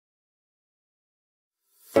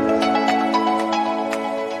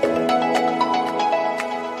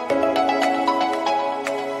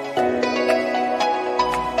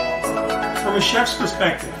a chef's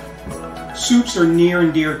perspective, soups are near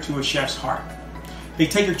and dear to a chef's heart. They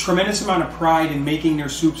take a tremendous amount of pride in making their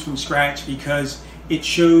soups from scratch because it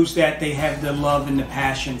shows that they have the love and the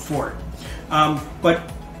passion for it.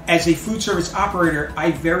 But as a food service operator,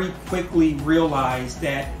 I very quickly realized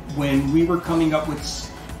that when we were coming up with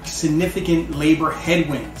significant labor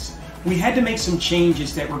headwinds, we had to make some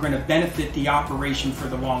changes that were going to benefit the operation for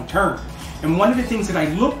the long term. And one of the things that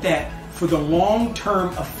I looked at for the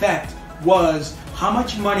long-term effect was how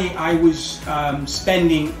much money I was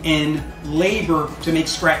spending in labor to make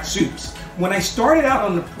scratch soups. When I started out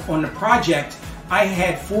on the project, I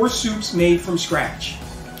had 4 soups made from scratch.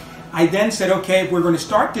 I then said, okay, if we're going to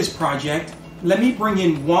start this project, let me bring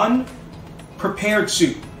in 1 prepared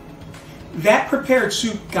soup. That prepared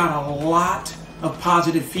soup got a lot of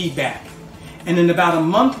positive feedback. And then about a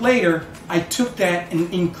month later, I took that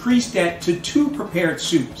and increased that to 2 prepared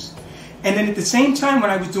soups. And then at the same time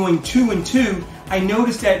when I was doing 2 and 2, I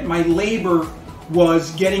noticed that my labor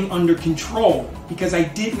was getting under control because I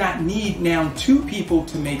did not need now 2 people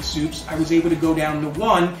to make soups. I was able to go down to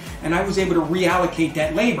 1 and I was able to reallocate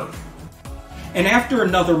that labor. And after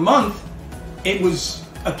another month, it was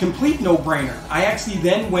a complete no-brainer. I actually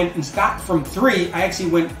then went and stopped from 3, I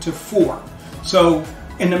actually went to 4. So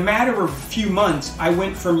in a matter of a few months, I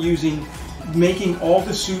went from making all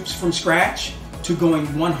the soups from scratch to going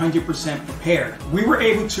 100% prepared. We were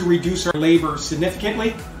able to reduce our labor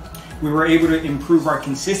significantly. We were able to improve our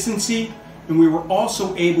consistency, and we were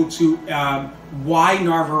also able to widen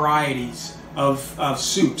our varieties of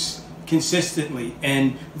soups consistently.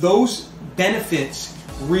 And those benefits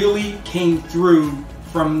really came through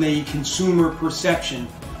from the consumer perception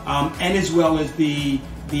and as well as the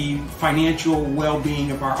financial well-being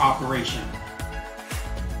of our operation.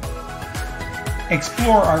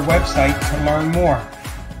 Explore our website to learn more.